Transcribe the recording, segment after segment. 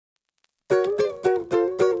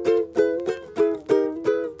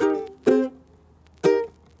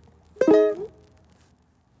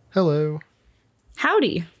Hello.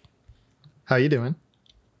 Howdy. How you doing?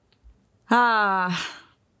 Ah,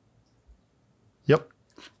 Yep.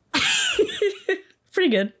 pretty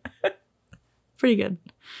good. Pretty good.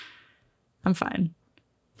 I'm fine.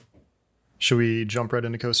 Should we jump right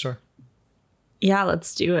into CoStar? Yeah,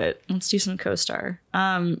 let's do it. Let's do some CoStar.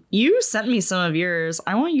 You sent me some of yours.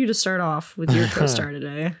 I want you to start off with your CoStar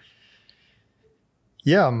today.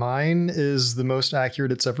 Yeah, mine is the most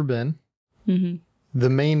accurate it's ever been. Mm-hmm. The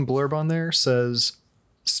main blurb on there says,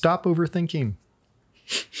 "Stop overthinking."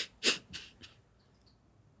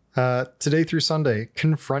 Today through Sunday,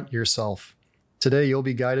 confront yourself. Today, you'll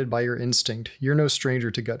be guided by your instinct. You're no stranger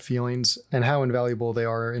to gut feelings and how invaluable they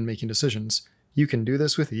are in making decisions. You can do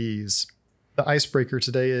this with ease. The icebreaker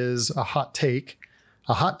today is a hot take.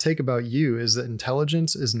 A hot take about you is that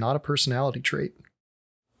intelligence is not a personality trait.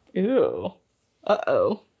 Ooh.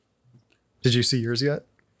 Uh-oh. Did you see yours yet?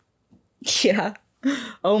 Yeah.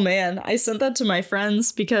 Oh, man. I sent that to my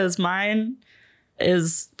friends because mine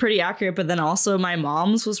is pretty accurate, but then also my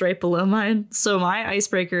mom's was right below mine. So my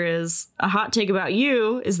icebreaker is a hot take about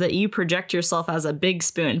you is that you project yourself as a big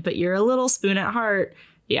spoon, but you're a little spoon at heart.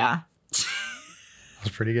 Yeah.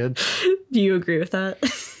 That's pretty good. Do you agree with that?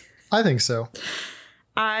 I think so.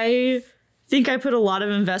 I think I put a lot of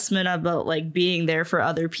investment about like being there for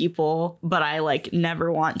other people, but I like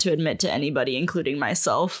never want to admit to anybody, including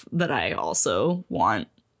myself, that I also want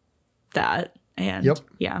that. And Yep.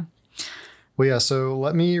 Yeah. Well, yeah, so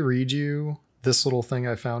let me read you this little thing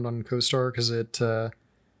I found on CoStar because it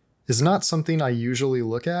is not something I usually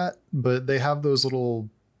look at, but they have those little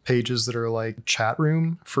pages that are like chat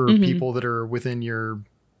room for people that are within your,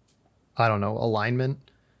 I don't know, alignment,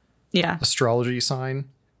 Yeah. astrology sign.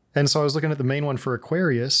 And so I was looking at the main one for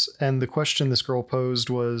Aquarius, and the question this girl posed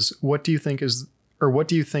was, what do you think is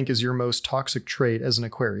your most toxic trait as an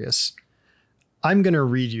Aquarius? I'm going to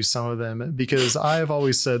read you some of them because I've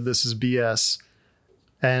always said this is BS.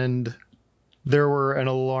 And there were an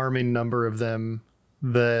alarming number of them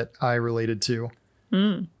that I related to.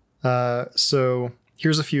 So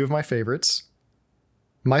here's a few of my favorites.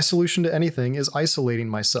 My solution to anything is isolating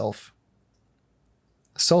myself.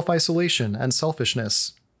 Self-isolation and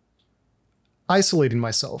selfishness. Isolating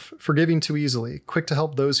myself, forgiving too easily, quick to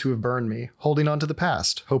help those who have burned me, holding on to the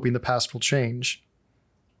past, hoping the past will change.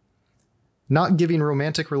 Not giving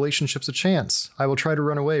romantic relationships a chance. I will try to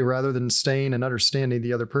run away rather than staying and understanding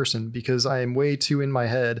the other person because I am way too in my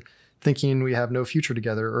head thinking we have no future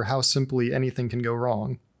together or how simply anything can go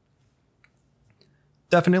wrong.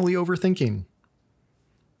 Definitely overthinking.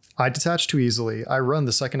 I detach too easily. I run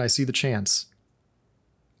the second I see the chance.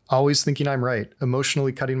 Always thinking I'm right.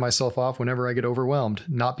 Emotionally cutting myself off whenever I get overwhelmed.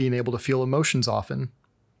 Not being able to feel emotions often.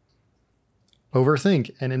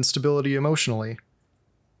 Overthink and instability emotionally.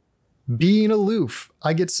 Being aloof.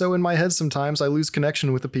 I get so in my head sometimes I lose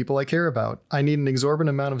connection with the people I care about. I need an exorbitant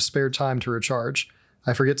amount of spare time to recharge.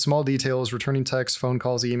 I forget small details, returning texts, phone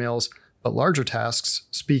calls, emails, but larger tasks,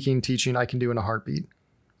 speaking, teaching, I can do in a heartbeat.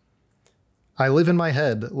 I live in my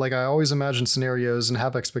head, like I always imagine scenarios and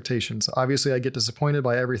have expectations. Obviously, I get disappointed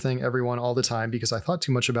by everything, everyone, all the time because I thought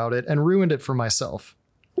too much about it and ruined it for myself.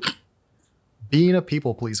 Being a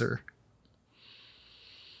people pleaser.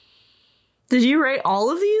 Did you write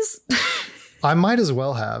all of these? I might as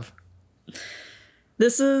well have.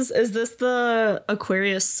 Is this the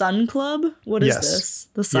Aquarius Sun Club? What is Yes. this?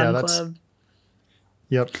 The Sun Club.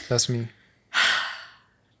 Yep, that's me.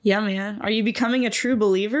 Yeah, man. Are you becoming a true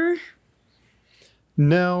believer?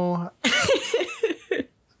 No.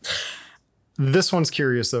 This one's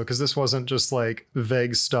curious, though, because this wasn't just like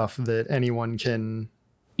vague stuff that anyone can,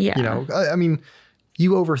 Yeah. I mean,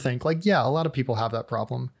 you overthink. Like, yeah, a lot of people have that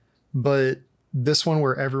problem. But this one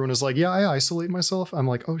where everyone is like, yeah, I isolate myself. I'm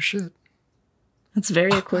like, oh, shit. That's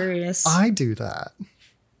very Aquarius. I do that.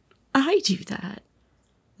 I do that.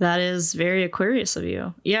 That is very Aquarius of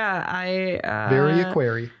you. Yeah, Very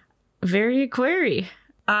Aquari. Very Aquari.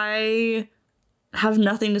 I have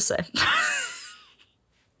nothing to say.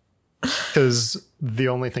 Because the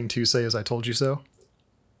only thing to say is I told you so.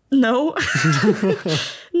 No.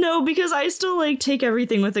 No, because I still like take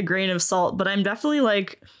everything with a grain of salt, but I'm definitely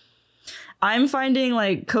like, I'm finding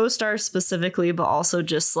like CoStar specifically, but also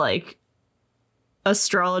just like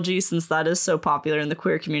astrology, since that is so popular in the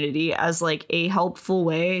queer community, as like a helpful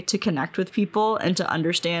way to connect with people and to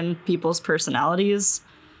understand people's personalities.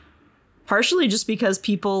 Partially just because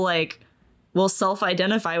people like will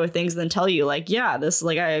self-identify with things and then tell you like, yeah, this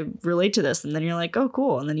like I relate to this, and then you're like, oh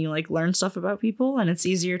cool, and then you like learn stuff about people, and it's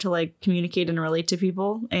easier to like communicate and relate to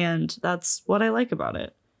people, and that's what I like about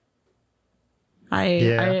it.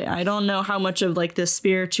 I don't know how much of like the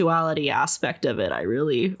spirituality aspect of it I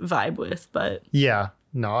really vibe with, but yeah,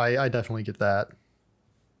 no, I definitely get that.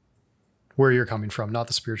 Where you're coming from, not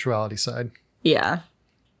the spirituality side. yeah.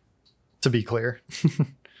 To be clear.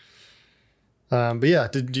 But yeah,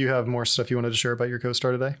 did you have more stuff you wanted to share about your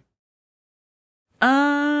co-star today?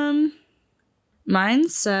 Mine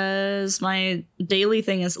says my daily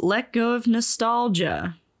thing is let go of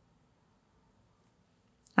nostalgia.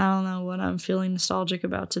 I don't know what I'm feeling nostalgic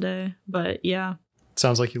about today, but yeah.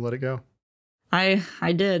 Sounds like you let it go. I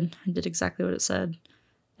did exactly what it said.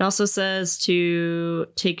 It also says to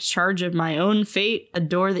take charge of my own fate. A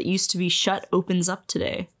door that used to be shut opens up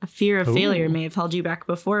today. A fear of failure may have held you back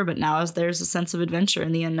before, but now as there's a sense of adventure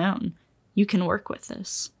in the unknown, you can work with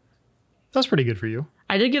this. That's pretty good for you.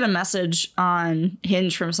 I did get a message on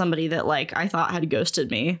Hinge from somebody that like I thought had ghosted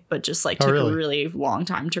me, but just like took a really long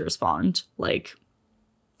time to respond, like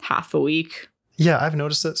half a week. Yeah, I've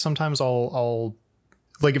noticed that sometimes I'll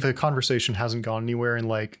like if a conversation hasn't gone anywhere in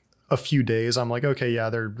like a few days, I'm like, okay, yeah,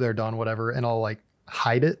 they're done, whatever, and I'll like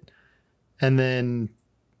hide it, and then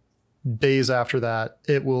days after that,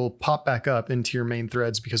 it will pop back up into your main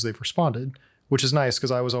threads because they've responded, which is nice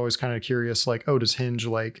because I was always kind of curious, like, oh, does Hinge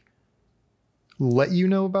like let you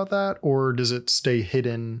know about that, or does it stay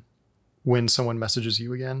hidden when someone messages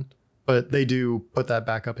you again? But they do put that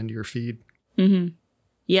back up into your feed. Mm-hmm.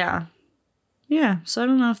 Yeah. So I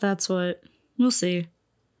don't know if that's what we'll see.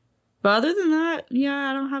 But other than that, yeah,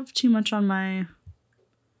 I don't have too much on my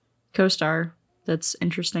co-star that's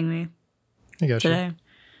interesting me today.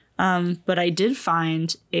 But I did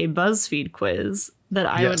find a BuzzFeed quiz that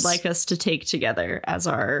I would like us to take together as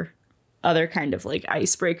our other kind of like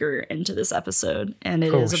icebreaker into this episode. And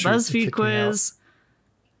it is a BuzzFeed quiz.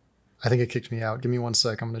 I think it kicked me out. Give me 1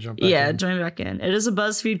 sec. I'm going to jump back in. Yeah, join back in. It is a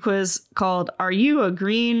BuzzFeed quiz called Are You a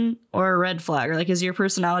Green or a Red Flag? Or like, is your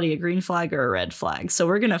personality a green flag or a red flag? So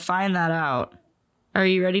we're going to find that out. Are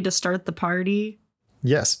you ready to start the party?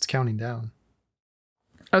 Yes, it's counting down.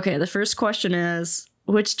 Okay, the first question is,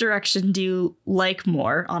 which direction do you like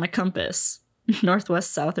more on a compass?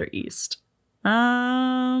 Northwest, south, or east?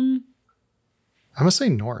 I'm going to say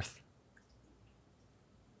north.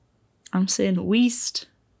 I'm saying west.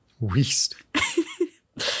 West.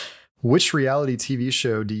 Which reality TV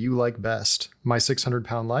show do you like best? My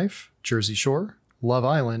 600-Pound Life, Jersey Shore, Love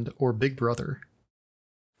Island, or Big Brother?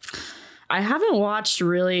 I haven't watched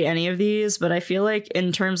really any of these, but I feel like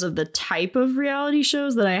in terms of the type of reality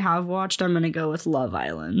shows that I have watched, I'm going to go with Love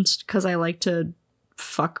Island because I like to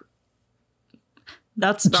fuck.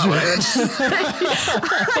 That's not what I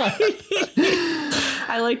would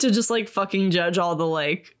I like to just like fucking judge all the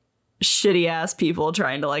like shitty ass people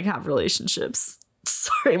trying to like have relationships.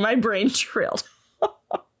 Sorry, my brain trailed.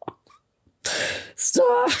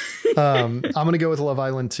 Stop. I'm gonna go with Love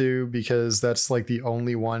Island too because that's like the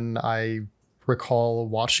only one I recall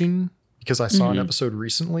watching because I saw an episode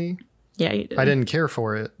recently. Yeah, you did. I didn't care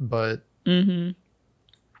for it, but anyway.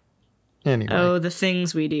 Oh, the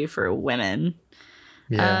things we do for women.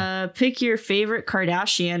 Yeah. Pick your favorite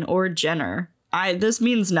Kardashian or Jenner. This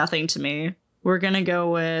means nothing to me. We're gonna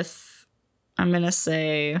go with. I'm going to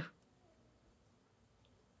say,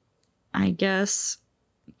 I guess,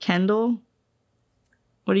 Kendall.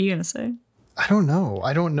 What are you going to say? I don't know.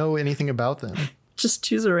 I don't know anything about them. Just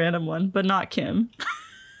choose a random one, but not Kim.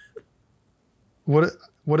 What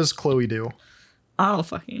does Chloe do? I don't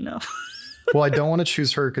fucking know. Well, I don't want to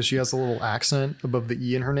choose her because she has a little accent above the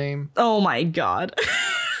E in her name. Oh my God.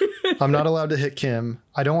 I'm not allowed to hit Kim.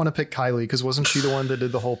 I don't want to pick Kylie because wasn't she the one that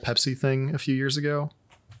did the whole Pepsi thing a few years ago?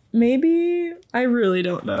 Maybe. I really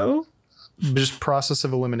don't know. Just process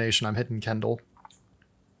of elimination. I'm hitting Kendall.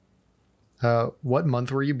 What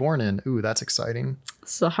month were you born in? Ooh, that's exciting.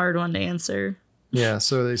 It's a hard one to answer. Yeah,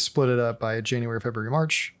 so they split it up by January, February,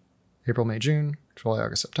 March, April, May, June, July,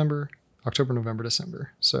 August, September, October, November,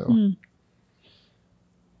 December. So.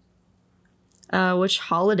 Which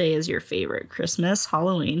holiday is your favorite? Christmas,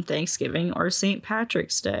 Halloween, Thanksgiving, or St.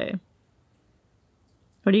 Patrick's Day?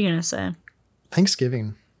 What are you going to say?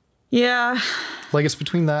 Thanksgiving. Yeah. Like it's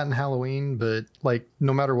between that and Halloween, but like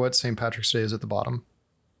no matter what, St. Patrick's Day is at the bottom.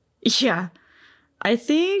 Yeah. I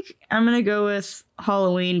think I'm going to go with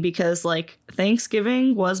Halloween because like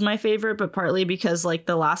Thanksgiving was my favorite, but partly because like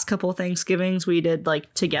the last couple Thanksgivings we did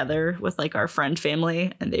like together with like our friend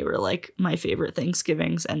family and they were like my favorite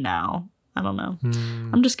Thanksgivings. And now I don't know.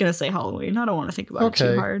 I'm just going to say Halloween. I don't want to think about it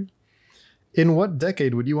too hard. In what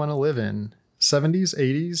decade would you want to live in? 70s,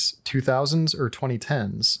 80s, 2000s, or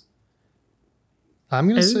 2010s? I'm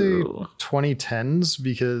going to say Ooh. 2010s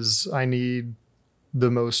because I need the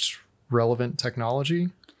most relevant technology.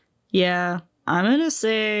 Yeah, I'm gonna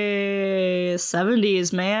say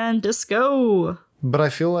 70s, man. Disco. But I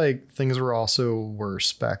feel like things were also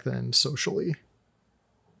worse back then socially.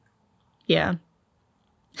 Yeah.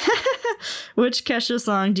 Which Kesha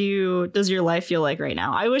song does your life feel like right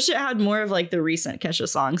now? I wish it had more of like the recent Kesha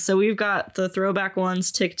songs. So we've got the throwback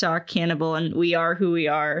ones, TikTok, Cannibal, and We Are Who We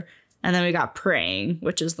Are. And then we got Praying,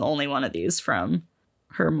 which is the only one of these from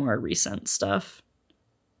her more recent stuff.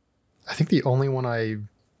 I think the only one I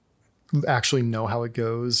actually know how it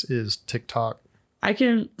goes is TikTok.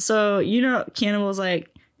 So, Cannibal's like,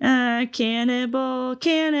 cannibal,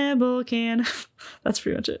 cannibal, can. That's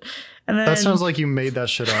pretty much it. And then That sounds like you made that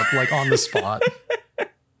shit up, like on the spot. And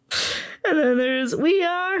then there's We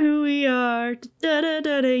Are Who We Are, da da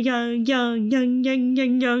da da, young, young, young, young,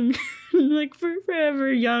 young, young. Like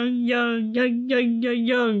forever young, young, young, young, young,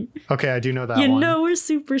 young. Okay, I do know that You one. know we're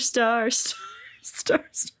superstars,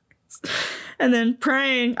 stars. And then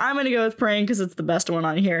Praying, I'm gonna go with Praying because it's the best one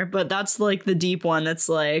on here, but that's like the deep one that's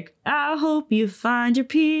like, I hope you find your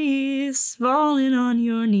peace, falling on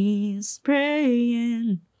your knees,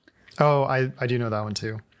 praying. Oh, I do know that one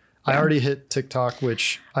too. I already hit TikTok,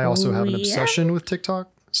 which I also have an obsession with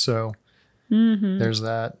TikTok. So there's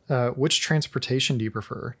that. Which transportation do you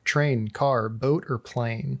prefer? Train, car, boat, or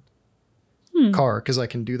plane? Car, because I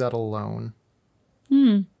can do that alone.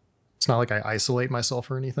 It's not like I isolate myself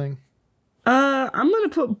or anything. I'm gonna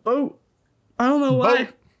put boat. I don't know why.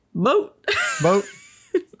 Boat. Boat.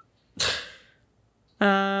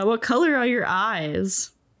 What color are your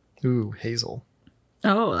eyes? Ooh, hazel.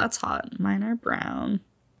 Oh, that's hot. Mine are brown.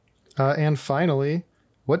 And finally,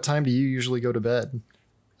 what time do you usually go to bed?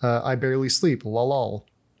 I barely sleep. Lol.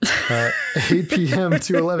 8 p.m.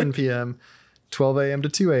 to 11 p.m., 12 a.m. to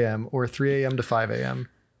 2 a.m., or 3 a.m. to 5 a.m.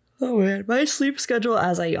 Oh man, my sleep schedule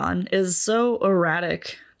as I yawn is so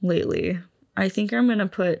erratic lately. I think I'm gonna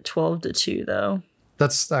put 12 to 2 though.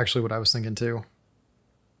 That's actually what I was thinking too.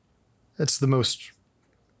 It's the most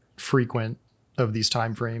frequent of these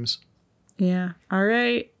time frames. Yeah. All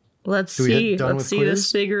right. Let's Do we see. get done Let's with see quiz?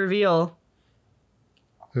 this big reveal.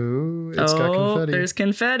 Ooh, it's got confetti. There's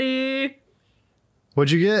confetti.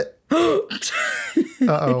 What'd you get?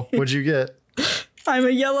 Uh-oh. What'd you get? I'm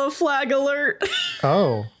a yellow flag alert.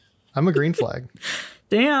 Oh, I'm a green flag.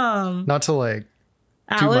 Damn. Not to like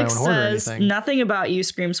Alex own horn or says, anything. nothing about you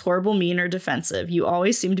screams horrible, mean, or defensive. You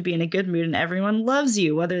always seem to be in a good mood and everyone loves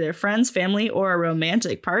you, whether they're friends, family, or a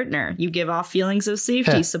romantic partner. You give off feelings of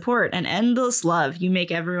safety, Heh. support, and endless love. You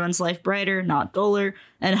make everyone's life brighter, not duller,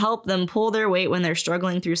 and help them pull their weight when they're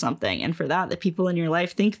struggling through something. And for that, the people in your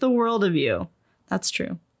life think the world of you. That's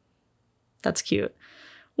true. That's cute.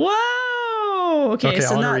 Wow. Okay,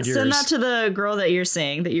 I wanna read send yours. that to the girl that you're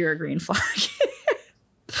saying that you're a green flag.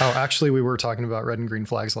 Oh, actually, we were talking about red and green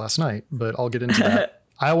flags last night, but I'll get into that.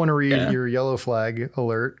 I want to read your yellow flag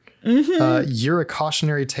alert. You're a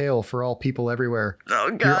cautionary tale for all people everywhere. Oh,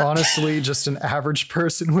 God. You're honestly just an average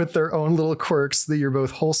person with their own little quirks that you're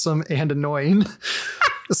both wholesome and annoying.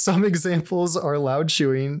 Some examples are loud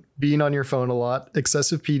chewing, being on your phone a lot,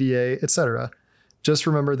 excessive PDA, etc. Just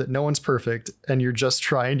remember that no one's perfect and you're just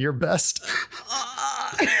trying your best.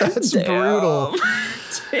 That's brutal.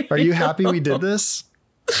 Are you happy we did this?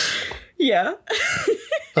 Yeah.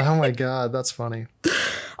 Oh my God, that's funny.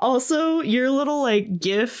 Also, your little like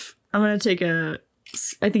GIF. I'm gonna take I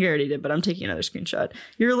think I already did, but I'm taking another screenshot.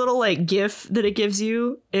 Your little like GIF that it gives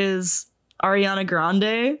you is Ariana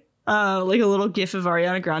Grande. Like a little GIF of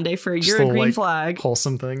Ariana Grande for Just you're a a little, green like, flag.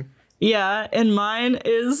 Wholesome thing. Yeah, and mine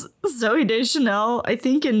is Zoe Deschanel, I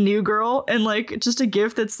think in New Girl, and like just a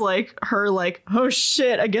GIF that's like her like, oh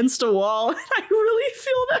shit, against a wall. And I really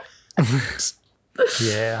feel that.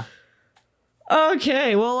 Yeah.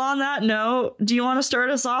 Okay, well on that note, do you want to start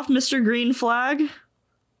us off, Mr. Green Flag?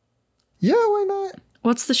 Yeah, why not?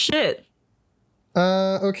 What's the shit?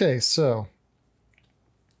 Okay, so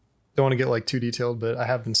don't want to get like too detailed, but I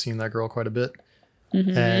have been seeing that girl quite a bit.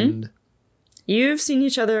 And You've seen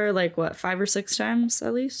each other like what, 5 or 6 times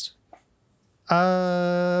at least?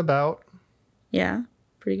 about Yeah,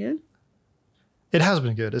 pretty good. it has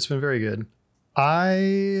been good. It's been very good.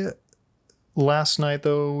 Last night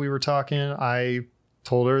though, we were talking, I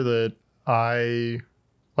told her that I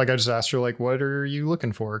just asked her like, what are you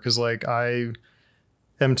looking for? Because like I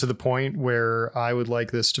am to the point where I would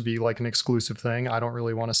like this to be like an exclusive thing. I don't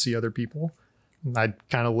really want to see other people. I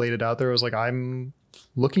kind of laid it out there. I was like, I'm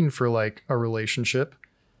looking for like a relationship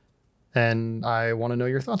and I want to know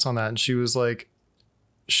your thoughts on that. And she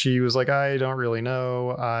she was like, I don't really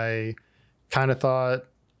know. I kind of thought,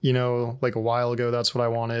 like a while ago, that's what I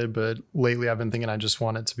wanted. But lately I've been thinking I just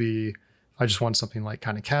want something like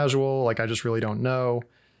kind of casual. Like, I just really don't know.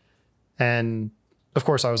 And of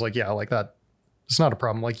course I was like, yeah, like that. It's not a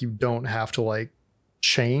problem. Like, you don't have to like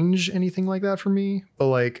change anything like that for me. But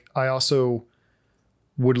like, I also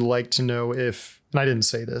would like to know if, and I didn't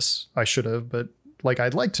say this, I should have, but like,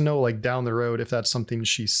 I'd like to know like down the road if that's something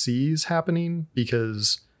she sees happening,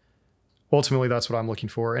 because ultimately that's what I'm looking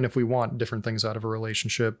for. And if we want different things out of a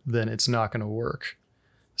relationship, then it's not going to work.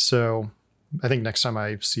 So I think next time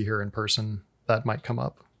I see her in person, that might come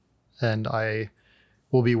up, and I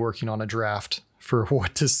will be working on a draft for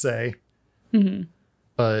what to say. Mm-hmm.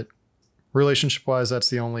 But relationship wise, that's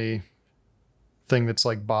the only thing that's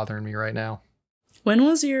like bothering me right now. When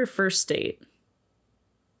was your first date?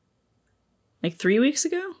 Like 3 weeks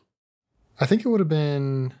ago? I think it would have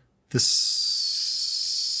been this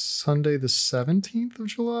Sunday, the 17th of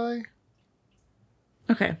July.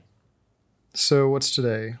 Okay. So what's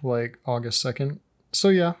today? Like August 2nd? So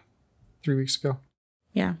yeah, 3 weeks ago.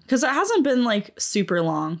 Yeah. Because it hasn't been like super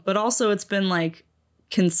long, but also it's been like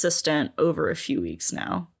consistent over a few weeks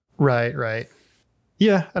now. Right.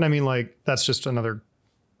 Yeah. And I mean, like, that's just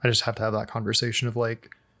I just have to have that conversation of like,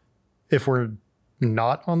 if we're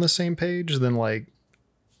not on the same page, then like,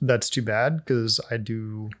 that's too bad, because I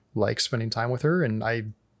do like spending time with her and I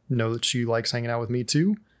know that she likes hanging out with me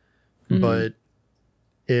too. Mm-hmm. But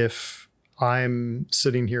if I'm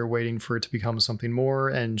sitting here waiting for it to become something more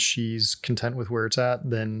and she's content with where it's at,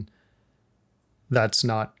 then that's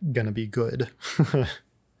not gonna be good.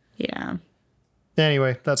 Yeah.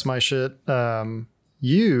 Anyway, that's my shit.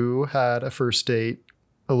 You had a first date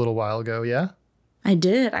a little while ago, yeah? I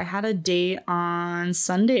did. I had a date on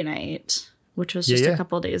Sunday night, which was just a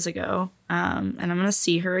couple days ago. And I'm going to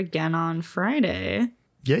see her again on Friday.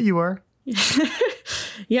 Yeah, you are.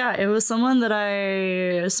 Yeah, it was someone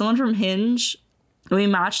from Hinge. We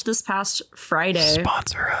matched this past Friday.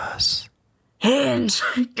 Sponsor us. Hinge.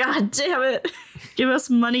 God damn it. Give us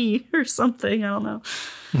money or something. I don't know.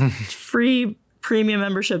 Free premium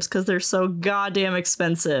memberships, because they're so goddamn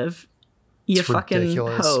expensive. You fucking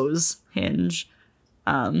ridiculous. Hose, Hinge.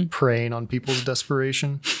 Preying on people's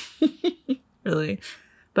desperation. Really.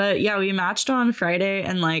 But yeah, we matched on Friday,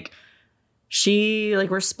 and like she like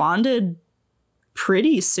responded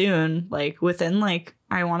pretty soon, like within like,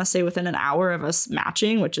 I want to say within an hour of us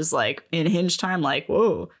matching, which is like in Hinge time, like,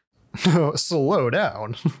 whoa. Slow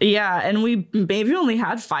down. Yeah, and we maybe only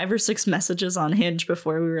had 5 or 6 messages on Hinge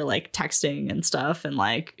before we were like texting and stuff, and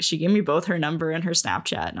like she gave me both her number and her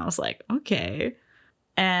Snapchat, and I was like, okay.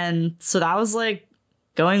 And so that was like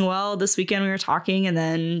going well. This weekend we were talking, and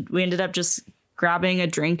then we ended up just grabbing a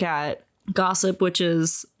drink at Gossip, which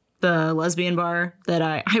is the lesbian bar that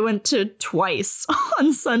I went to twice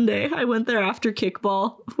on Sunday. I went there after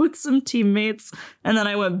kickball with some teammates, and then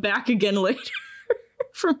I went back again later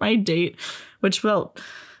for my date, which felt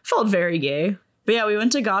very gay. But yeah, we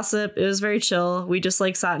went to Gossip. It was very chill. We just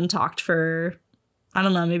like sat and talked for, I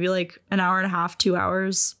don't know, maybe like an hour and a half, 2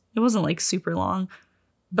 hours. It wasn't like super long,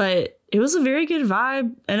 but it was a very good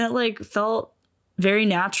vibe, and it like felt very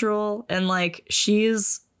natural. And like,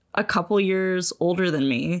 she's a couple years older than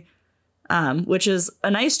me, which is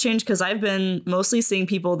a nice change, because I've been mostly seeing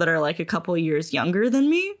people that are like a couple years younger than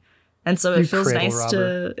me. And so it feels nice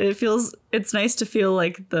robber. It's nice to feel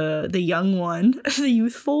like the young one, the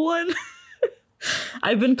youthful one.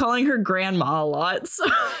 I've been calling her grandma a lot. So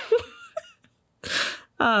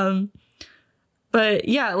but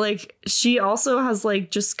yeah, like she also has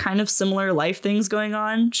like just kind of similar life things going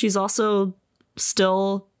on. She's also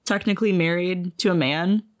still technically married to a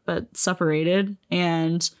man, but separated.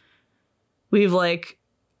 And we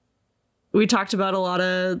talked about a lot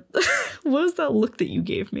of, what was that look that you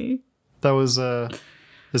gave me? That was,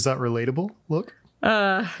 is that relatable look?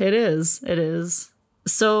 It is.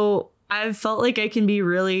 So I've felt like I can be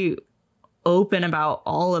really open about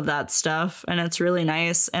all of that stuff, and it's really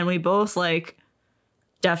nice. And we both like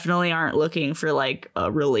definitely aren't looking for like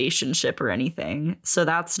a relationship or anything. So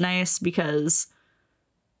that's nice, because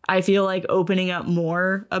I feel like opening up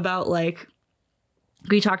more about like,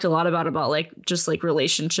 we talked a lot about like just like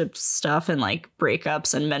relationship stuff and like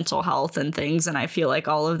breakups and mental health and things. And I feel like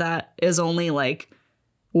all of that is only like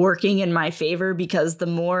working in my favor, because the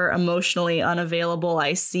more emotionally unavailable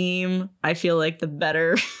I seem, I feel like the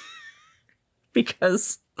better,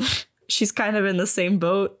 because she's kind of in the same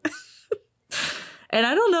boat. And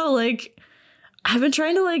I don't know, like, I've been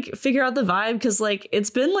trying to like figure out the vibe, because like it's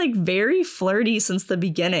been like very flirty since the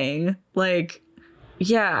beginning. Like,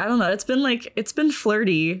 yeah, I don't know. It's been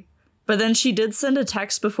flirty, But then she did send a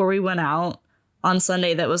text before we went out on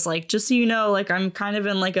Sunday that was like, just so you know, like I'm kind of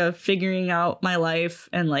in like a figuring out my life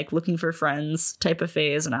and like looking for friends type of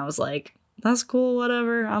phase. And I was like, that's cool,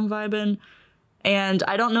 whatever, I'm vibing. And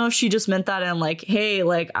I don't know if she just meant that in like, hey,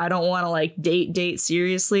 like I don't want to like date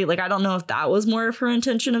seriously. Like I don't know if that was more of her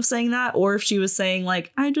intention of saying that, or if she was saying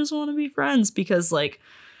like, I just want to be friends because like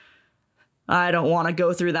I don't want to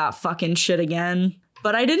go through that fucking shit again.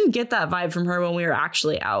 But I didn't get that vibe from her when we were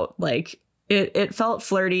actually out. Like it felt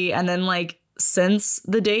flirty, and then like since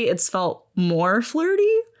the date it's felt more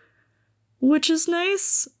flirty, which is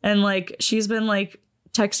nice. And like she's been like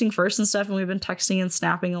texting first and stuff, and we've been texting and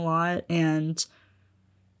snapping a lot, and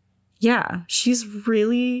yeah, she's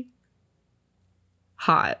really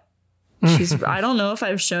hot. She's I don't know if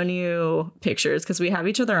I've shown you pictures because we have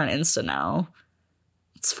each other on Insta now.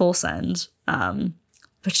 It's full send.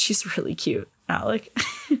 But she's really cute, Alec.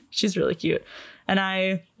 She's really cute. And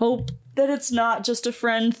I hope that it's not just a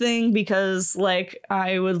friend thing, because like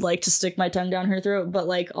I would like to stick my tongue down her throat, but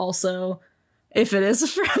like also if it is a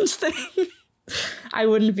friend thing, I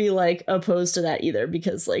wouldn't be like opposed to that either,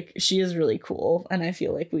 because like she is really cool and I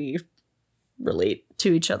feel like we relate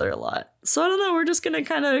to each other a lot. So I don't know, we're just gonna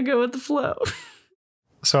kind of go with the flow.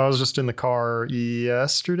 So I was just in the car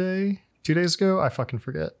yesterday, 2 days ago. I fucking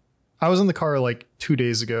forget. I was in the car like 2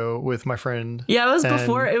 days ago with my friend. Yeah,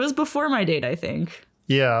 it was before my date, I think.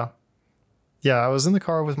 Yeah. Yeah, I was in the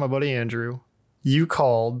car with my buddy Andrew. You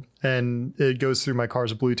called and it goes through my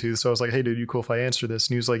car's Bluetooth. So I was like, hey, dude, you cool if I answer this?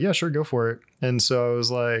 And he was like, yeah, sure, go for it. And so I was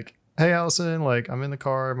like, hey, Allison, like I'm in the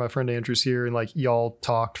car. My friend Andrew's here. And like y'all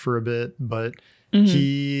talked for a bit, but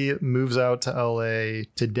he moves out to LA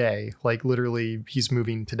today. Like literally he's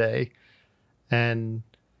moving today. And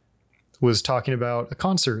was talking about a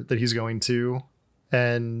concert that he's going to,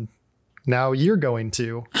 and now you're going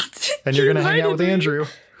to, and you're going to hang out with Andrew.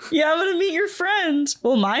 Yeah, I'm going to meet your friend.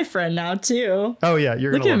 Well, my friend now too. Oh yeah,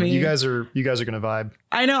 you're going to love it. You guys are going to vibe.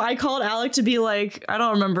 I know. I called Alec to be like, I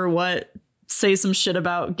don't remember what, say some shit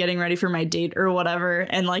about getting ready for my date or whatever,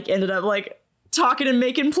 and like ended up like talking and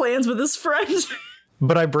making plans with his friend.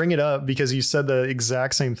 But I bring it up because you said the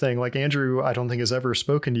exact same thing. Like Andrew, I don't think has ever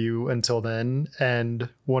spoken to you until then. And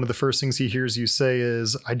one of the first things he hears you say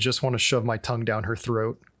is, I just want to shove my tongue down her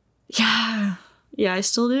throat. Yeah. Yeah, I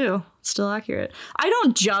still do. Still accurate. I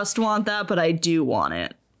don't just want that, but I do want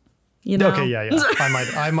it. You know? Okay, yeah.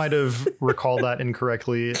 I might have recalled that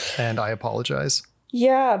incorrectly, and I apologize.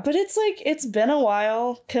 Yeah, but it's like, it's been a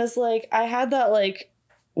while, because like I had that like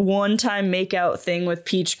one-time makeout thing with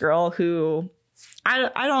Peach Girl, who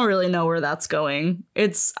I don't really know where that's going.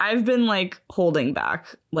 I've been like holding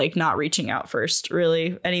back, like not reaching out first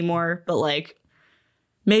really anymore, but like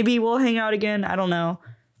maybe we'll hang out again. I don't know.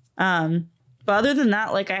 But other than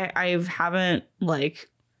that, like I haven't like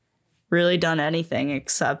really done anything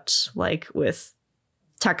except like with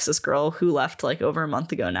Texas Girl, who left like over a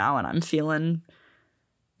month ago now, and I'm feeling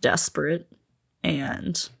desperate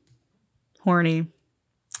and horny.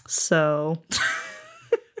 So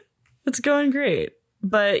it's going great.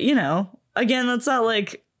 But, you know, again, that's not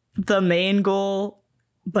like the main goal,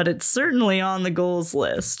 but it's certainly on the goals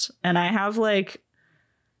list. And I have like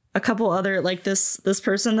a couple other, like this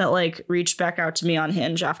person that like reached back out to me on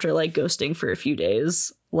Hinge after like ghosting for a few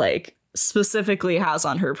days, like specifically has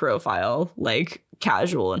on her profile like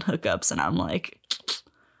casual and hookups. And I'm like,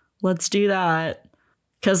 let's do that.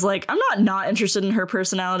 Because like I'm not interested in her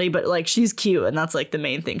personality, but like she's cute, and that's like the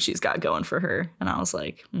main thing she's got going for her. And I was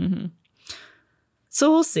like,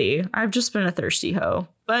 So we'll see. I've just been a thirsty hoe.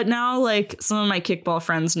 But now like some of my kickball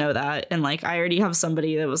friends know that, and like I already have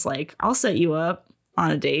somebody that was like, I'll set you up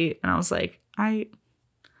on a date. And I was like, I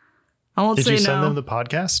won't say no. Did you send them the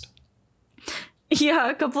podcast?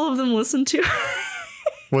 Yeah, a couple of them listened to it.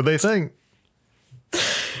 What'd they think?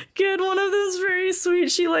 Good. One of them's very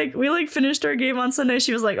sweet. She like, we like finished our game on Sunday.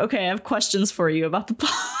 She was like, okay, I have questions for you about the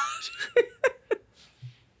pod.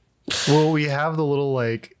 Well, we have the little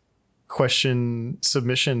like question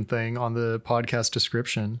submission thing on the podcast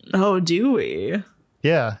description. Oh, do we?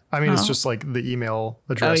 Yeah. I mean, it's just like the email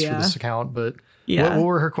address for this account, but what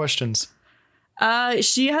were her questions?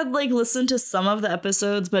 She had like listened to some of the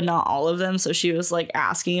episodes, but not all of them. So she was like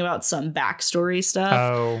asking about some backstory stuff.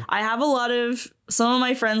 Oh. I have some of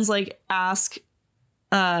my friends like ask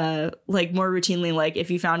like more routinely, like if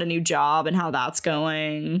you found a new job and how that's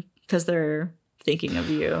going, because they're thinking of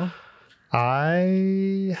you.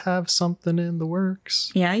 I have something in the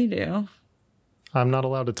works. Yeah, you do. I'm not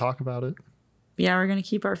allowed to talk about it. Yeah, we're going to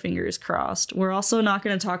keep our fingers crossed. We're also not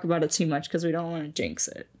going to talk about it too much because we don't want to jinx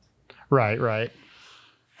it. Right.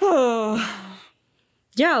 Oh,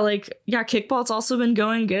 yeah, like, yeah, kickball's also been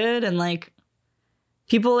going good, and like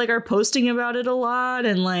people like are posting about it a lot,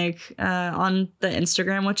 and like on the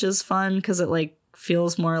Instagram, which is fun because it like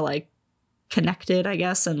feels more like connected, I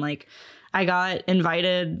guess. And like I got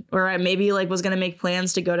invited, or I maybe like was gonna make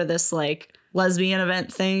plans to go to this like lesbian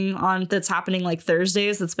event thing on that's happening like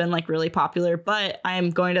Thursdays that's been like really popular, but I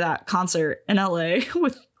am going to that concert in LA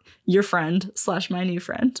with your friend / my new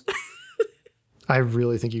friend. I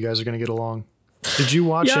really think you guys are going to get along. Did you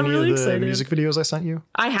watch any really of the excited. music videos I sent you?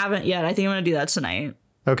 I haven't yet. I think I'm gonna do that tonight.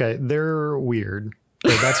 Okay, they're weird,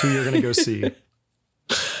 but that's who you're going to go see.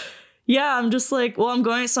 Yeah, I'm just like, well, I'm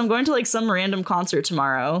going to like some random concert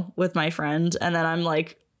tomorrow with my friend, and then I'm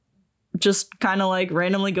like just kind of like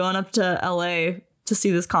randomly going up to LA to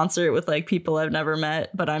see this concert with like people I've never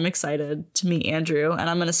met, but I'm excited to meet Andrew, and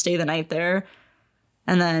I'm going to stay the night there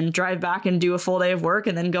and then drive back and do a full day of work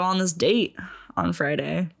and then go on this date on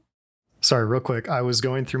Friday. Sorry, real quick. I was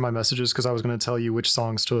going through my messages because I was going to tell you which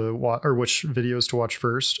songs to watch or which videos to watch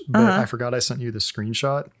first, but I forgot I sent you the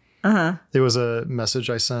screenshot. It was a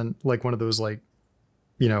message I sent, like one of those, like,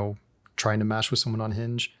 you know, trying to match with someone on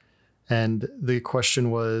Hinge. And the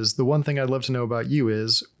question was, the one thing I'd love to know about you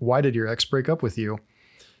is, why did your ex break up with you?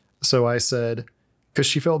 So I said, because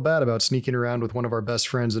she felt bad about sneaking around with one of our best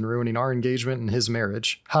friends and ruining our engagement and his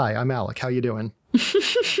marriage. Hi, I'm Alec. How you doing?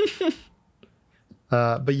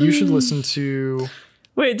 But you should listen to...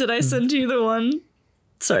 Wait, did I send you the one?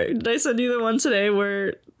 Sorry, did I send you the one today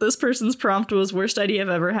where this person's prompt was worst idea I've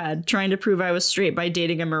ever had, trying to prove I was straight by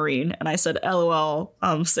dating a Marine? And I said, LOL,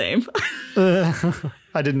 same.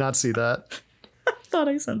 I did not see that. I thought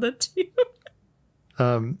I sent that to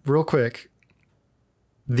you. Real quick,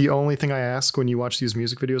 the only thing I ask when you watch these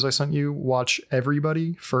music videos I sent you, watch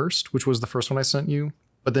Everybody first, which was the first one I sent you,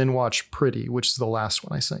 but then watch Pretty, which is the last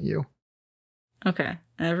one I sent you. Okay,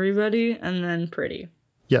 Everybody and then Pretty.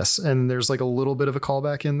 Yes, and there's like a little bit of a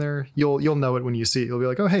callback in there. You'll know it when you see it. You'll be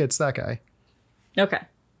like, oh, hey, it's that guy. Okay.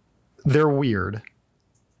 They're weird.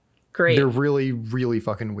 Great. They're really, really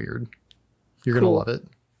fucking weird. You're going to love it.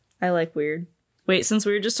 I like weird. Wait, since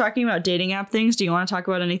we were just talking about dating app things, do you want to talk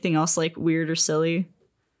about anything else like weird or silly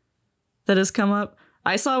that has come up?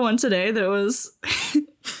 I saw one today that was...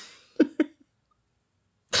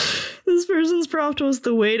 This person's prompt was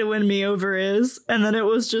the way to win me over is, and then it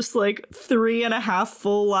was just like 3.5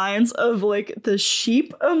 full lines of like the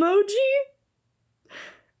sheep emoji.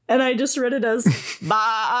 And I just read it as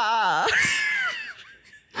bah.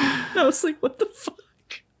 And I was like, what the fuck?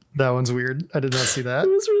 That one's weird. I did not see that.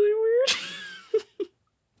 It was really weird.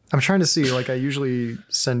 I'm trying to see, like, I usually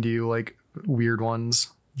send you like weird ones.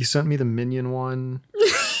 You sent me the Minion one.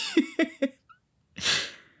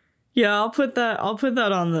 Yeah, I'll put that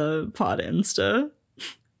on the pod Insta.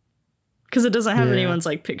 Because it doesn't have anyone's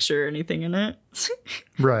like picture or anything in it.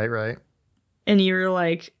 Right. And you were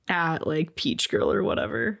like at like Peach Girl or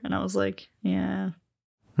whatever. And I was like, yeah.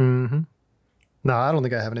 Mm-hmm. No, I don't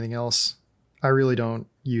think I have anything else. I really don't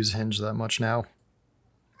use Hinge that much now.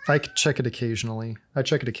 I check it occasionally.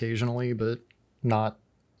 But not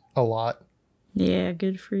a lot. Yeah,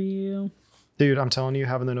 good for you. Dude, I'm telling you,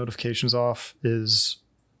 having the notifications off is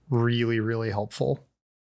really, really helpful.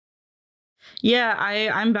 Yeah,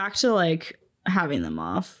 I'm back to like having them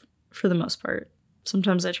off for the most part.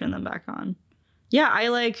 Sometimes I turn them back on.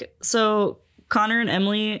 Yeah, so Connor and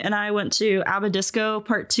Emily and I went to ABBA Disco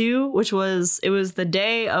Part 2, which was the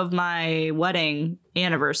day of my wedding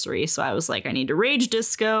anniversary. So I was like, I need to rage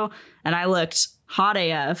disco. And I looked hot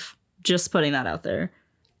AF, just putting that out there.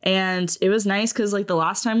 And it was nice because like the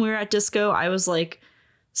last time we were at disco, I was like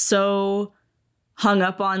so hung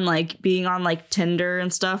up on like being on like Tinder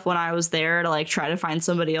and stuff when I was there to like try to find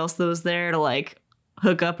somebody else that was there to like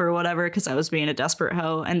hook up or whatever, because I was being a desperate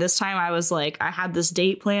hoe. And this time I was like, I had this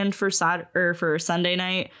date planned for Sunday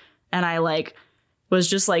night, and I like was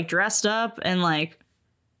just like dressed up and like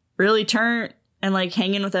really turned and like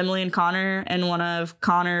hanging with Emily and Connor and one of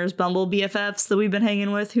Connor's Bumble BFFs that we've been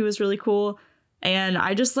hanging with, who was really cool. And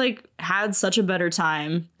I just like had such a better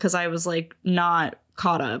time because I was like not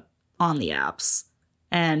caught up on the apps.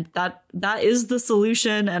 And that is the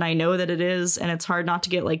solution, and I know that it is, and it's hard not to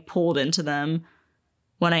get like pulled into them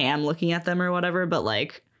when I am looking at them or whatever. But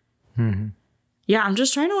like, yeah, I'm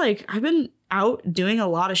just trying to like, I've been out doing a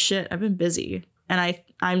lot of shit. I've been busy, and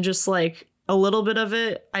I'm just like, a little bit of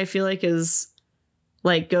it I feel like is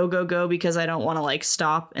like go because I don't want to like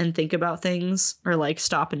stop and think about things or like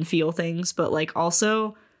stop and feel things. But like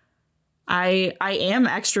also I am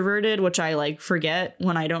extroverted, which I like forget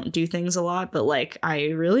when I don't do things a lot, but like I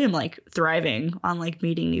really am like thriving on like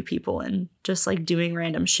meeting new people and just like doing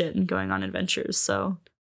random shit and going on adventures. So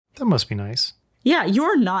that must be nice. Yeah,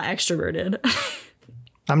 you're not extroverted.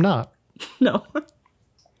 I'm not. No.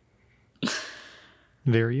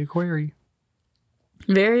 Very Aquary.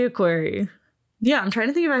 Very Aquary. Yeah, I'm trying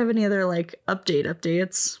to think if I have any other like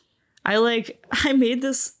updates. I made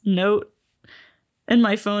this note in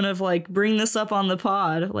my phone of like bring this up on the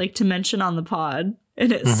pod, like to mention on the pod.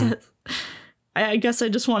 And it says I guess I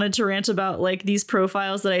just wanted to rant about like these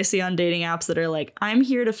profiles that I see on dating apps that are like, I'm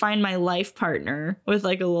here to find my life partner with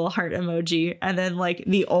like a little heart emoji. And then like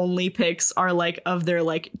the only pics are like of their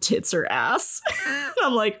like tits or ass.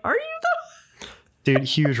 I'm like, are you though? Dude,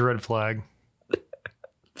 huge red flag.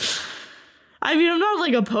 I mean, I'm not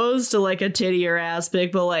like opposed to like a titty or ass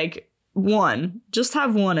pic, but like just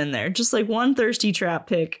have one in there. Just like one thirsty trap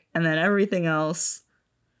pic. And then everything else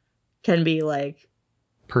can be like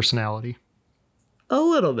personality. A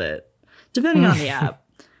little bit, depending on the app.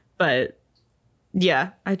 But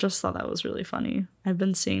yeah, I just thought that was really funny. I've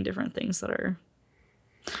been seeing different things that are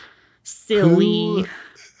silly.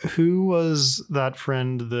 Who was that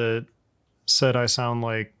friend that said I sound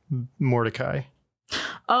like Mordecai?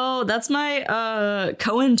 Oh, that's my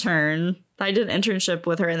co-intern. I did an internship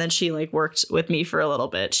with her, and then she like worked with me for a little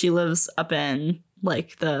bit. She lives up in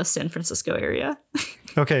like the San Francisco area.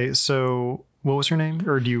 Okay, so what was her name?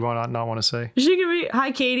 Or do you not want to say? She could be.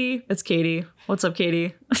 Hi, Katie. It's Katie. What's up,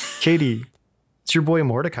 Katie? Katie, it's your boy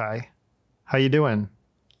Mordecai. How you doing?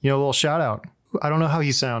 You know, a little shout out. I don't know how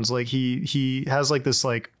he sounds. Like he has like this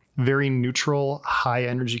like very neutral, high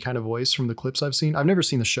energy kind of voice from the clips I've seen. I've never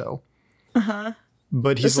seen the show. Uh-huh.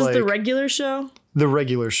 But he's this like is the regular show? The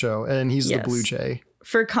regular show, and he's Yes. the Blue Jay.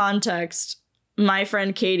 For context, my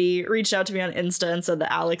friend Katie reached out to me on Insta and said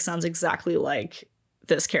that Alex sounds exactly like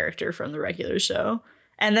this character from the regular show.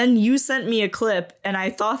 And then you sent me a clip, and I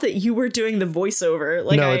thought that you were doing the voiceover.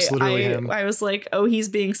 Like, no, it's literally him. I was like, oh, he's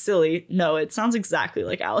being silly. No, it sounds exactly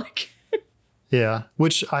like Alec. Yeah,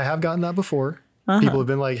 which I have gotten that before. People have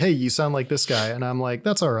been like, hey, you sound like this guy. And I'm like,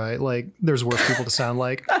 that's all right. Like, there's worse people to sound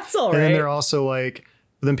like. That's all and right. then they're also like,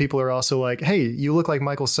 then people are also like, hey, you look like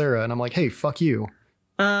Michael Cera. And I'm like, hey, fuck you.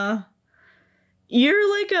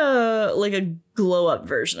 You're like a glow up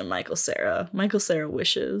version of Michael Cera. Michael Cera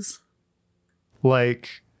wishes.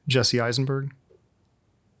 Like Jesse Eisenberg.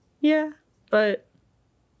 Yeah, but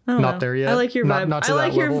I don't Not know. there yet. I like your vibe. Not to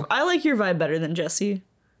that level. I like your vibe better than Jesse.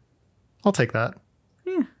 I'll take that.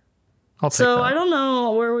 Yeah. I'll take So that. I don't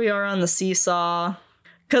know where we are on the seesaw.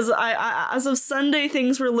 Because I as of Sunday,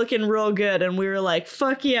 things were looking real good. And we were like,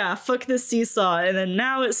 fuck yeah, fuck this seesaw. And then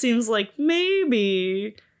now it seems like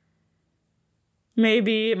maybe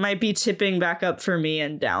it might be tipping back up for me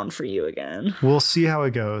and down for you again. We'll see how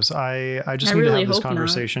it goes. I just need really to have this hope not.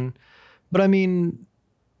 conversation. But I mean,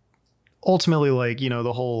 ultimately, like, you know,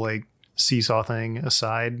 the whole like seesaw thing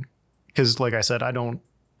aside, because like I said, I don't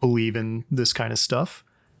believe in this kind of stuff.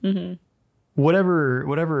 Mm-hmm.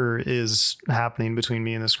 Whatever is happening between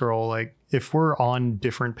me and this girl, like if we're on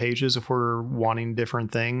different pages, if we're wanting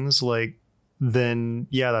different things, like then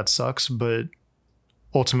yeah, that sucks. But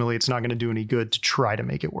ultimately, it's not going to do any good to try to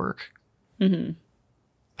make it work. Mm-hmm.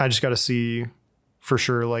 I just got to see for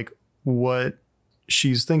sure, like what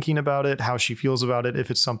she's thinking about it, how she feels about it,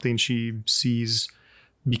 if it's something she sees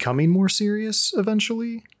becoming more serious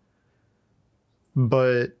eventually.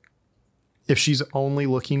 But if she's only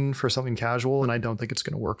looking for something casual, then I don't think it's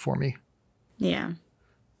going to work for me. Yeah.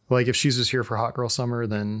 Like if she's just here for hot girl summer,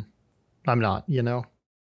 then I'm not, you know?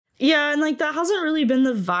 Yeah, and like that hasn't really been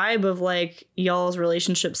the vibe of like y'all's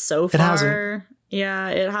relationship so far. It hasn't. Yeah,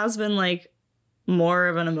 it has been like more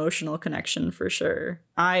of an emotional connection for sure.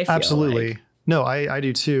 I feel Absolutely. like. No, I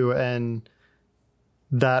do too. And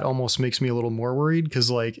that almost makes me a little more worried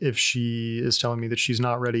because like if she is telling me that she's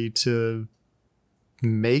not ready to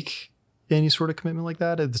make any sort of commitment like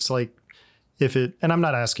that, it's like if it, and I'm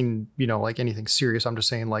not asking, you know, like anything serious. I'm just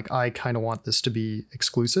saying like, I kind of want this to be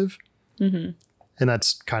exclusive. Mm-hmm. And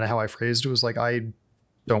that's kind of how I phrased it, was like, I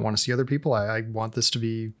don't want to see other people. I want this to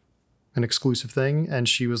be an exclusive thing. And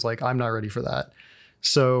she was like, I'm not ready for that.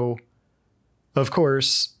 So of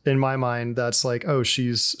course, in my mind, that's like, oh,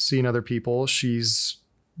 she's seen other people. She's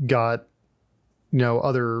got, you know,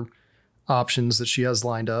 other options that she has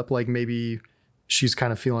lined up. Like maybe she's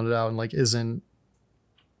kind of feeling it out and like isn't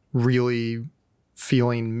really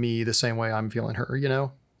feeling me the same way I'm feeling her, you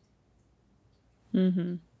know?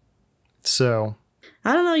 Mm-hmm. So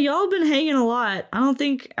I don't know. Y'all been hanging a lot. I don't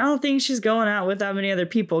think she's going out with that many other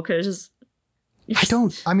people because I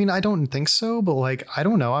don't think so, but like, I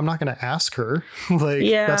don't know. I'm not going to ask her. Like,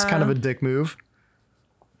 Yeah. That's kind of a dick move.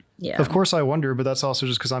 Yeah. Of course I wonder, but that's also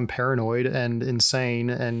just because I'm paranoid and insane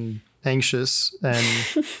and anxious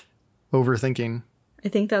and overthinking. I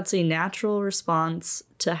think that's a natural response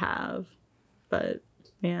to have. But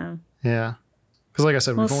yeah. Yeah. Because like I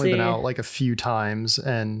said, we've We'll only been see. out like a few times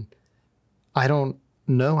and I don't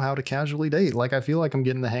know how to casually date. Like I feel like I'm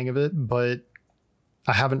getting the hang of it, but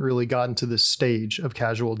I haven't really gotten to this stage of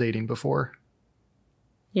casual dating before.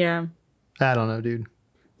 Yeah. I don't know, dude.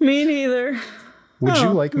 Me neither. Would you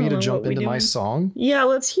like I me don't to know jump what we into my doing. song? Yeah,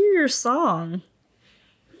 let's hear your song.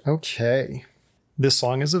 Okay. This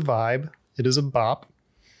song is a vibe. It is a bop.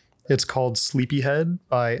 It's called Sleepyhead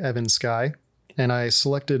by Evan Sky. And I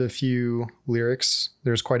selected a few lyrics.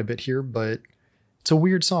 There's quite a bit here, but it's a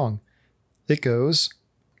weird song. It goes,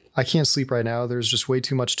 I can't sleep right now. There's just way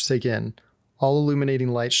too much to take in. All illuminating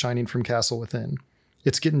light shining from castle within.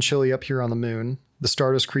 It's getting chilly up here on the moon. The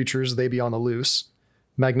stardust creatures, they be on the loose.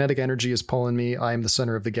 Magnetic energy is pulling me. I am the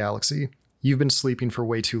center of the galaxy. You've been sleeping for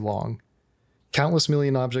way too long. Countless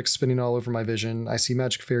million objects spinning all over my vision. I see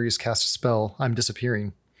magic fairies cast a spell. I'm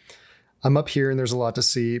disappearing. I'm up here and there's a lot to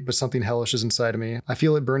see, but something hellish is inside of me. I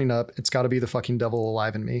feel it burning up. It's got to be the fucking devil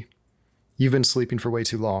alive in me. You've been sleeping for way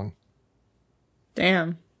too long.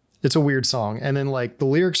 Damn. It's a weird song. And then like the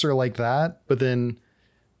lyrics are like that, but then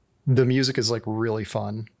the music is like really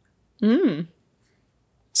fun.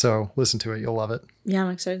 So listen to it. You'll love it. Yeah,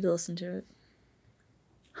 I'm excited to listen to it.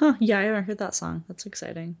 Huh, yeah, I haven't heard that song. That's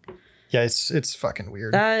exciting. Yeah, it's fucking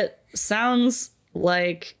weird. That sounds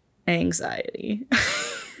like anxiety.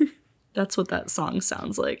 That's what that song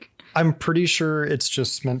sounds like. I'm pretty sure it's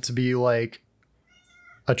just meant to be like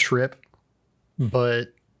a trip,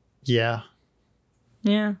 but yeah.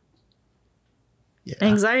 Yeah. Yeah.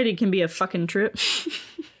 Anxiety can be a fucking trip.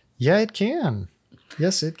 Yeah, it can.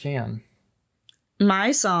 Yes, it can.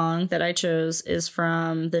 My song that I chose is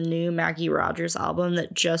from the new Maggie Rogers album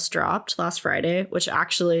that just dropped last Friday, which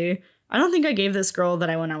actually, I don't think I gave this girl that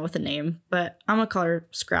I went out with a name, but I'm gonna call her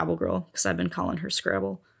Scrabble Girl because I've been calling her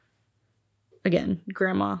Scrabble. Again,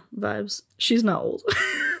 grandma vibes. She's not old.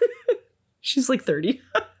 She's like 30,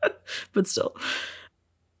 but still.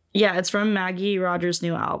 Yeah, it's from Maggie Rogers'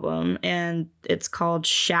 new album, and it's called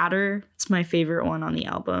Shatter. It's my favorite one on the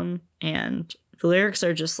album, and the lyrics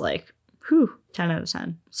are just like, whew, 10 out of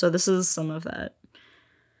 10. So this is some of that.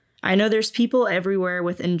 I know there's people everywhere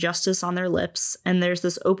with injustice on their lips, and there's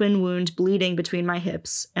this open wound bleeding between my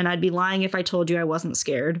hips, and I'd be lying if I told you I wasn't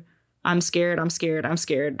scared. I'm scared, I'm scared, I'm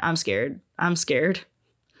scared, I'm scared, I'm scared.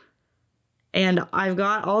 And I've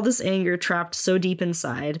got all this anger trapped so deep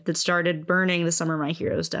inside that started burning the summer my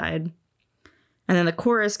heroes died. And then the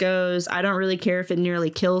chorus goes, I don't really care if it nearly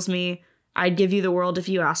kills me. I'd give you the world if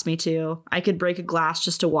you asked me to. I could break a glass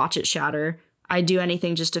just to watch it shatter. I'd do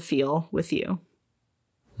anything just to feel with you.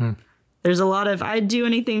 There's a lot of I'd do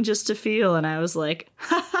anything just to feel. And I was like,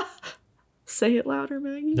 say it louder,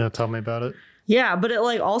 Maggie. Yeah, tell me about it. Yeah, but it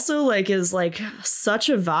like also like is like such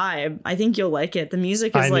a vibe. I think you'll like it. The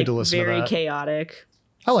music I is need like to listen to very that. chaotic.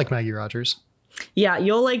 I like Maggie Rogers. Yeah,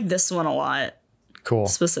 you'll like this one a lot Cool.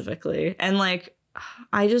 specifically. And like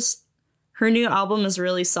her new album is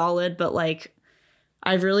really solid, but like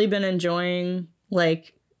I've really been enjoying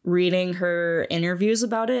like reading her interviews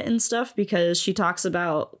about it and stuff because she talks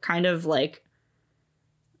about kind of like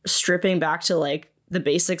stripping back to like the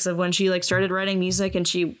basics of when she like started writing music, and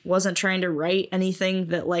she wasn't trying to write anything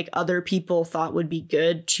that like other people thought would be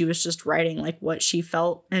good. She was just writing like what she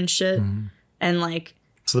felt and shit. And like,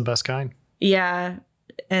 It's the best kind. yeah.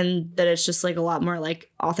 And that it's just like a lot more like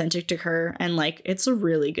authentic to her. And like, it's a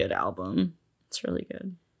really good album. It's really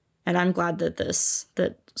good. And I'm glad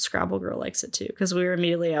that Scrabble Girl likes it too. Cause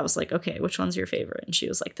I was like, okay, which one's your favorite? And she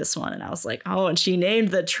was like, this one. And I was like, oh, and she named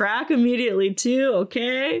the track immediately too.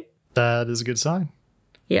 Okay. That is a good sign.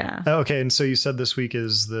 Yeah. Oh, okay, and so you said this week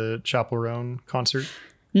is the Chapel Roan concert.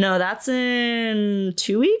 No, that's in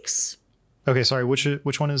 2 weeks. Okay, sorry. Which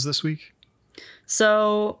one is this week?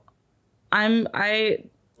 So I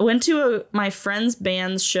went to my friend's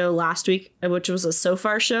band's show last week, which was a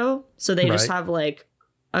Sofar show. So they just Right. have like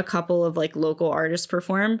a couple of like local artists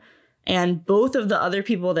perform. And both of the other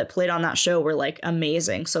people that played on that show were like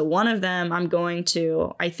amazing. So one of them I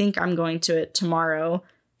think I'm going to it tomorrow.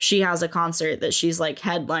 She has a concert that she's like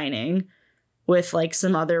headlining with like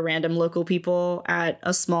some other random local people at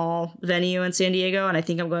a small venue in San Diego. And I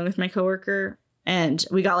think I'm going with my coworker. And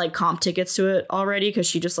we got like comp tickets to it already because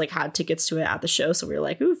she just like had tickets to it at the show. So we were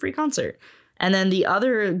like, ooh, free concert. And then the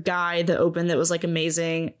other guy that opened that was like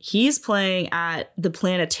amazing, he's playing at the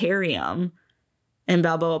Planetarium in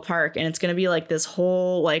Balboa Park. And it's going to be like this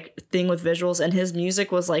whole like thing with visuals. And his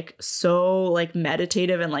music was like so like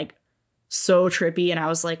meditative and like so trippy. And I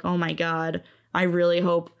was like, oh my God, I really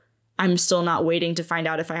hope I'm still not waiting to find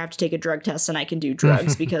out if I have to take a drug test and I can do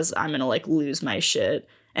drugs because I'm going to like lose my shit.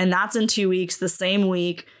 And that's in 2 weeks, the same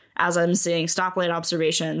week as I'm seeing Stoplight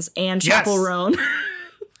Observations and Chapel Roan.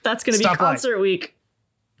 That's going to be concert week.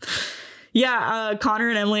 Yeah, Connor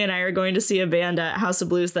and Emily and I are going to see a band at House of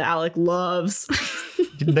Blues that Alec loves.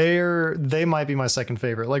 They might be my second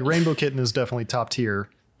favorite. Like Rainbow Kitten is definitely top tier.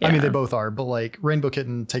 Yeah. I mean, they both are, but like Rainbow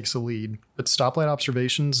Kitten takes the lead. But Stoplight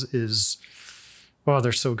Observations is, oh,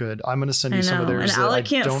 they're so good. I'm going to send you some of theirs. And Alec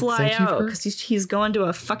can't fly out because he's going to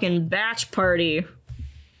a fucking batch party.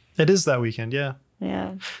 It is that weekend, yeah.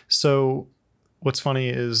 Yeah. So what's funny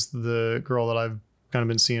is the girl that I've kind of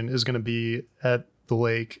been seeing is going to be at the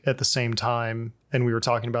lake at the same time. And we were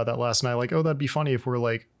talking about that last night. Like, oh, that'd be funny if we're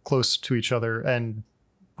like close to each other and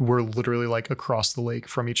we're literally like across the lake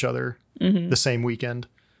from each other the same weekend.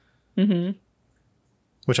 Mm-hmm.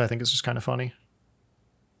 Which I think is just kind of funny.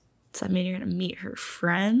 Does that mean you're going to meet her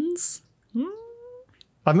friends?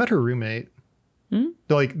 I've met her roommate.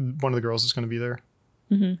 Like one of the girls is going to be there.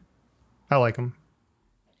 I like him.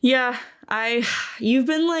 Yeah, you've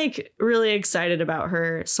been like really excited about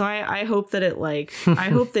her. So I hope that I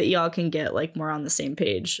hope that y'all can get like more on the same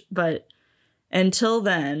page. But until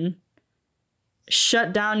then,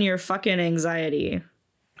 shut down your fucking anxiety.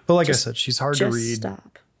 But like I said, she's hard to read.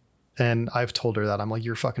 Stop. And I've told her that. I'm like,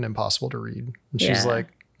 you're fucking impossible to read. And she's like,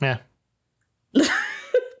 yeah.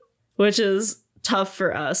 Which is tough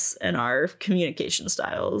for us and our communication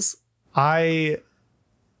styles. I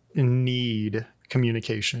need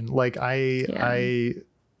communication. Like I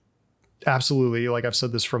absolutely, like I've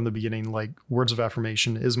said this from the beginning, like words of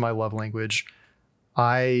affirmation is my love language.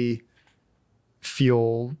 I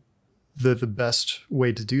feel that the best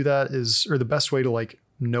way to do that is, or the best way to like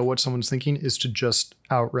know what someone's thinking is to just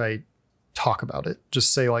outright talk about it.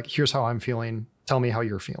 Just say like, here's how I'm feeling. Tell me how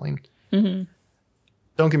you're feeling. Don't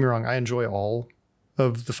get me wrong. I enjoy all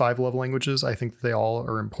of the 5 love languages. I think they all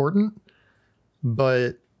are important,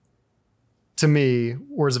 but to me,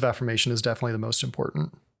 words of affirmation is definitely the most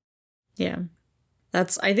important. Yeah.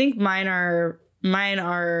 I think mine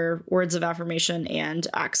are words of affirmation and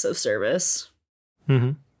acts of service.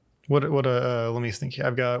 Let me think.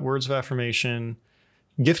 I've got words of affirmation.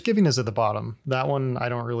 Gift giving is at the bottom. That one I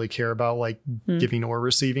don't really care about, like giving or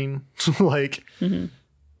receiving. Like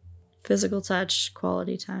physical touch,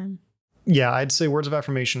 quality time. Yeah, I'd say words of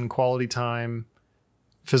affirmation, quality time,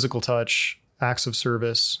 physical touch, acts of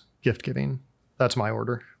service, gift giving. That's my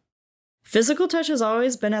order. Physical touch has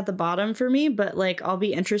always been at the bottom for me, but like I'll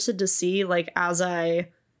be interested to see, like, as I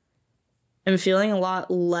am feeling a lot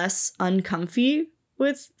less uncomfy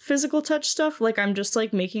with physical touch stuff, like I'm just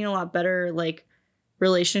like making a lot better like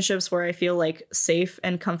relationships where I feel like safe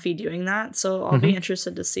and comfy doing that. So I'll be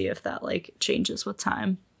interested to see if that like changes with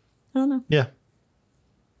time. I don't know. Yeah.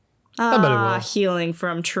 I bet it will. Healing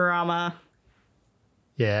from trauma.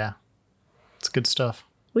 Yeah. It's good stuff.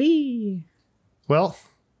 Whee. Well,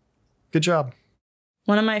 good job.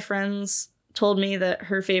 One of my friends told me that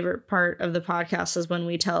her favorite part of the podcast is when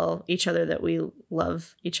we tell each other that we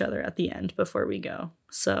love each other at the end before we go.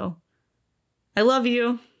 So I love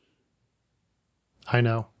you. I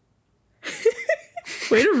know.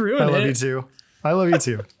 Way to ruin it. I love you too. I love you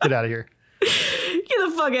too. Get out of here. Get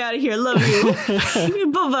the fuck out of here. Love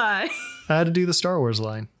you. Bye-bye. I had to do the Star Wars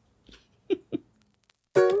line.